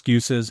making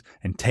excuses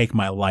and take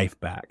my life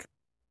back.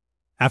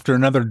 After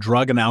another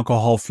drug and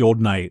alcohol-fueled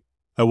night,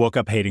 I woke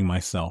up hating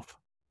myself.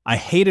 I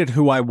hated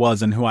who I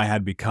was and who I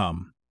had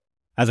become.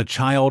 As a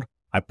child,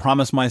 I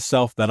promised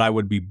myself that I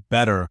would be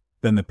better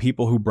than the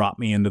people who brought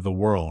me into the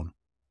world.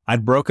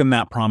 I'd broken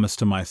that promise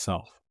to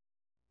myself.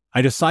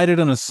 I decided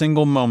in a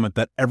single moment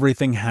that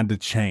everything had to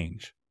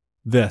change.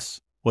 This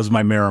was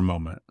my mirror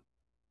moment.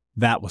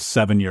 That was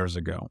 7 years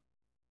ago.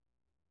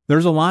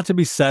 There's a lot to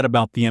be said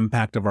about the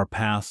impact of our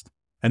past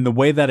and the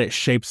way that it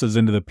shapes us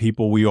into the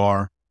people we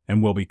are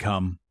and will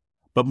become.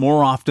 But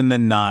more often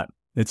than not,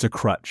 it's a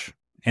crutch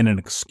and an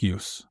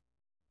excuse.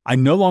 I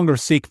no longer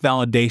seek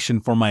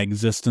validation for my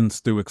existence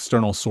through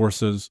external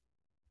sources,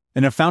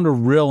 and have found a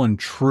real and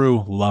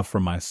true love for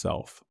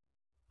myself.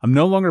 I'm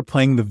no longer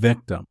playing the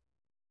victim.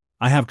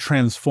 I have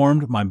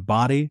transformed my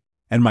body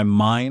and my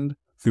mind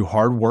through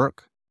hard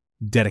work,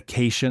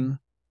 dedication,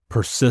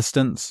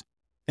 persistence,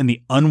 and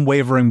the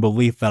unwavering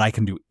belief that I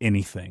can do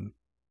anything.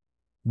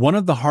 One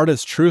of the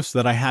hardest truths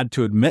that I had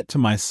to admit to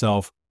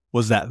myself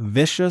was that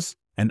vicious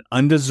and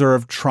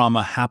undeserved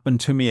trauma happened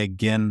to me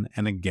again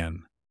and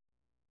again.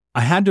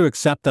 I had to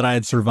accept that I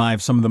had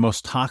survived some of the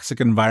most toxic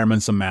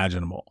environments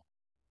imaginable,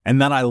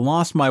 and that I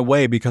lost my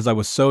way because I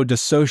was so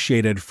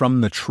dissociated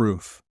from the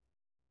truth.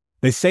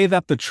 They say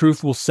that the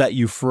truth will set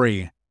you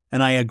free,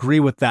 and I agree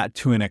with that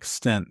to an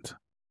extent.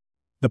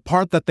 The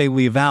part that they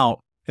leave out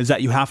is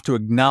that you have to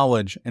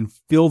acknowledge and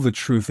feel the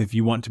truth if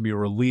you want to be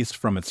released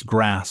from its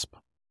grasp.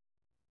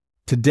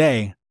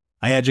 Today,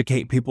 I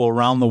educate people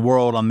around the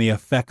world on the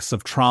effects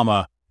of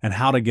trauma and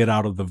how to get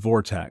out of the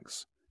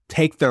vortex,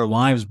 take their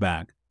lives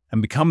back,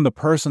 and become the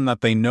person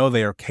that they know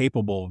they are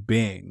capable of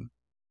being.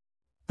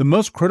 The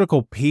most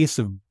critical piece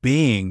of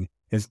being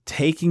is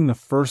taking the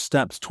first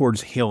steps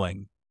towards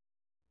healing.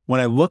 When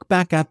I look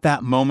back at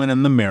that moment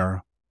in the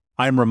mirror,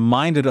 I am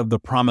reminded of the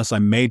promise I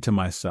made to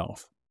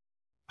myself.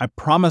 I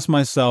promised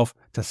myself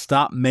to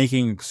stop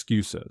making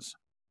excuses.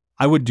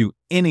 I would do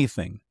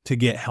anything to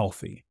get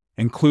healthy,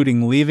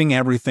 including leaving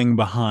everything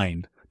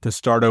behind to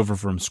start over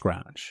from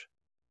scratch.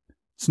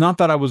 It's not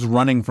that I was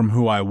running from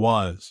who I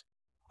was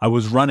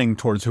running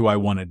towards who I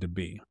wanted to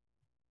be.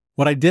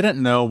 What I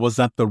didn't know was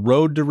that the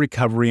road to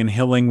recovery and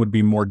healing would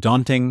be more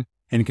daunting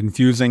and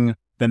confusing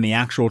than the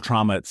actual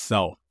trauma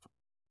itself.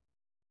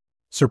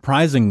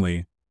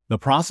 Surprisingly, the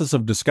process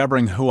of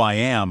discovering who I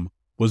am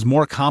was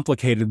more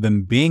complicated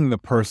than being the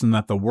person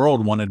that the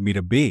world wanted me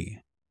to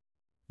be.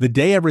 The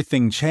day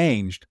everything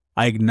changed,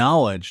 I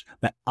acknowledged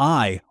that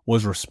I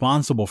was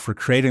responsible for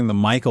creating the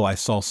Michael I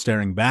saw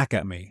staring back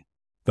at me.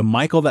 The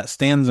Michael that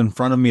stands in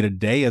front of me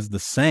today is the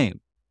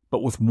same,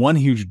 but with one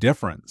huge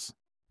difference.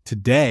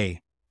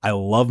 Today, I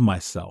love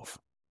myself.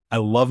 I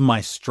love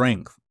my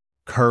strength,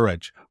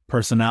 courage,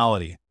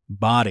 personality,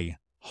 body,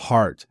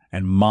 heart,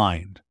 and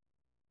mind.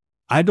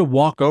 I had to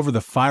walk over the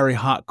fiery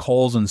hot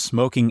coals and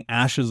smoking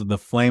ashes of the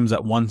flames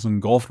that once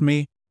engulfed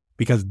me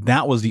because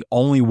that was the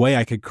only way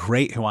I could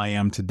create who I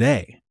am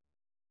today.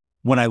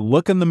 When I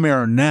look in the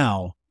mirror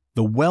now,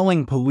 the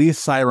wailing police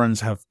sirens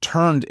have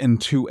turned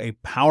into a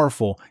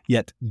powerful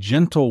yet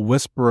gentle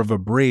whisper of a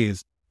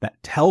breeze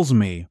that tells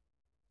me,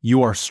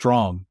 you are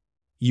strong,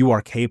 you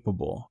are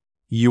capable,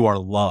 you are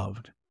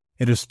loved.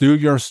 It is through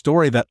your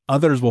story that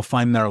others will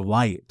find their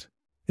light.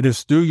 It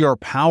is through your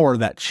power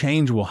that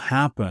change will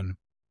happen.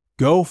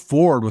 Go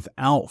forward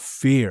without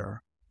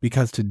fear,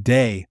 because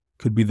today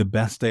could be the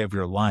best day of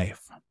your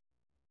life.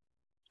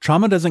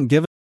 Trauma doesn't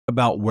give a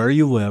about where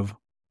you live,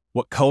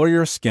 what color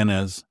your skin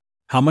is,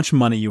 how much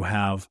money you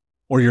have,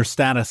 or your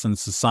status in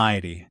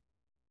society.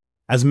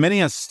 As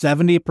many as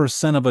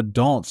 70% of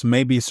adults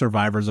may be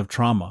survivors of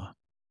trauma.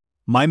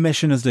 My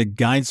mission is to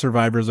guide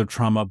survivors of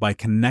trauma by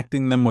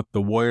connecting them with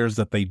the warriors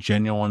that they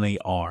genuinely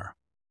are.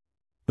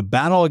 The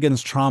battle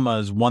against trauma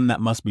is one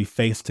that must be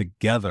faced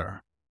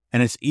together,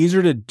 and it's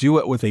easier to do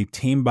it with a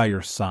team by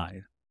your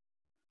side.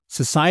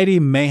 Society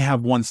may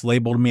have once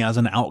labeled me as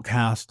an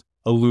outcast,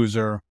 a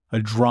loser, a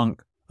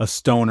drunk, a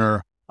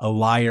stoner, a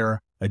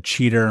liar, a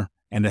cheater,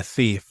 and a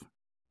thief.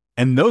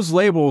 And those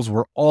labels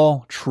were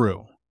all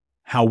true.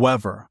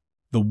 However,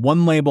 the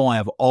one label I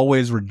have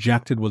always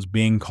rejected was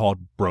being called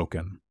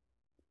broken.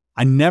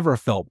 I never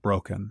felt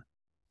broken,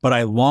 but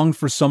I longed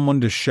for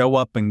someone to show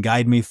up and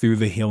guide me through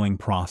the healing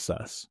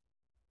process.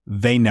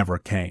 They never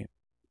came.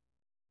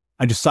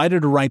 I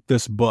decided to write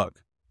this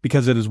book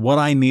because it is what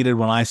I needed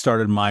when I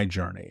started my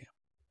journey.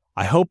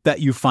 I hope that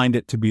you find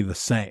it to be the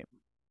same.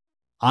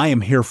 I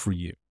am here for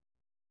you.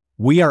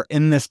 We are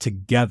in this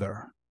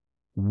together.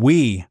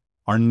 We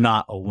are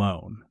not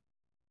alone.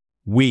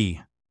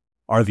 We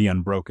are the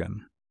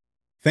unbroken.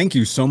 Thank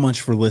you so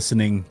much for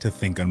listening to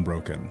Think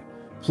Unbroken.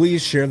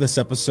 Please share this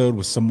episode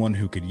with someone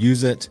who could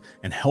use it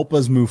and help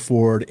us move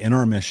forward in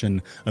our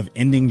mission of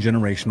ending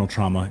generational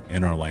trauma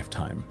in our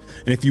lifetime.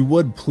 And if you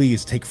would,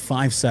 please take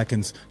 5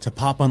 seconds to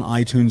pop on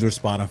iTunes or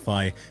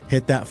Spotify,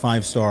 hit that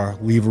 5-star,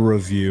 leave a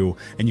review,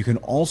 and you can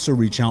also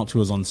reach out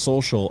to us on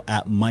social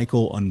at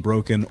Michael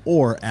Unbroken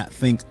or at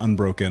Think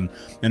Unbroken.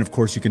 And of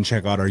course, you can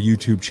check out our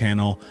YouTube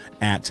channel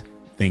at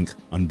Think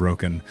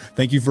Unbroken.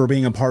 Thank you for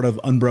being a part of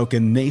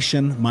Unbroken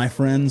Nation, my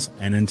friends,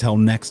 and until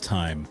next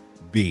time,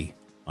 be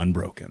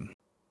unbroken.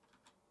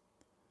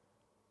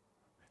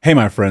 Hey,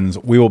 my friends,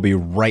 we will be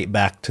right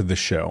back to the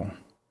show.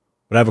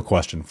 But I have a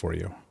question for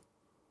you.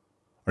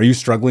 Are you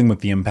struggling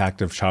with the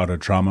impact of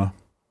childhood trauma?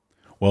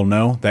 Well,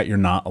 know that you're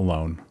not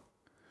alone.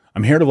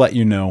 I'm here to let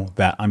you know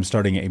that I'm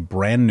starting a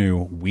brand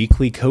new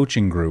weekly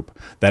coaching group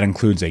that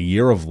includes a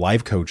year of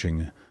live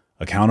coaching,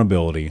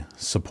 accountability,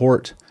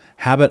 support,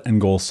 habit and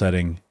goal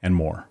setting, and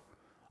more.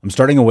 I'm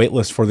starting a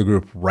waitlist for the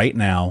group right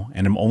now,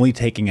 and I'm only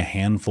taking a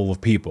handful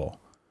of people.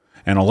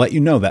 And I'll let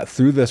you know that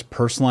through this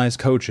personalized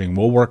coaching,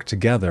 we'll work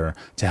together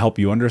to help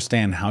you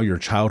understand how your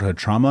childhood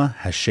trauma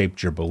has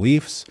shaped your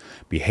beliefs,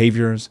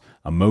 behaviors,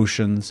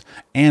 emotions,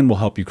 and will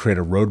help you create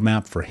a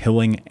roadmap for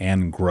healing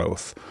and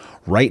growth.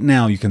 Right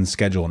now, you can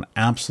schedule an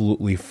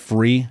absolutely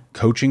free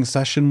coaching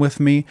session with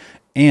me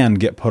and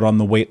get put on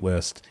the wait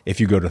list if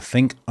you go to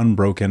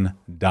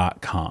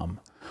thinkunbroken.com.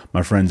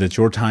 My friends, it's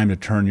your time to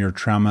turn your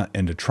trauma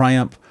into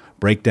triumph,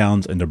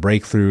 breakdowns into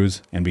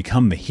breakthroughs, and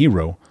become the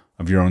hero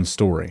of your own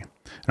story.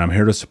 And I'm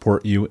here to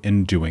support you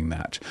in doing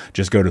that.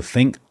 Just go to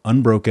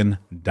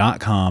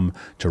thinkunbroken.com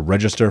to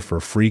register for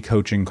a free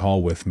coaching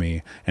call with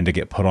me and to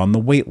get put on the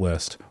wait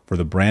list for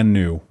the brand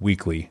new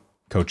weekly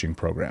coaching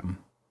program.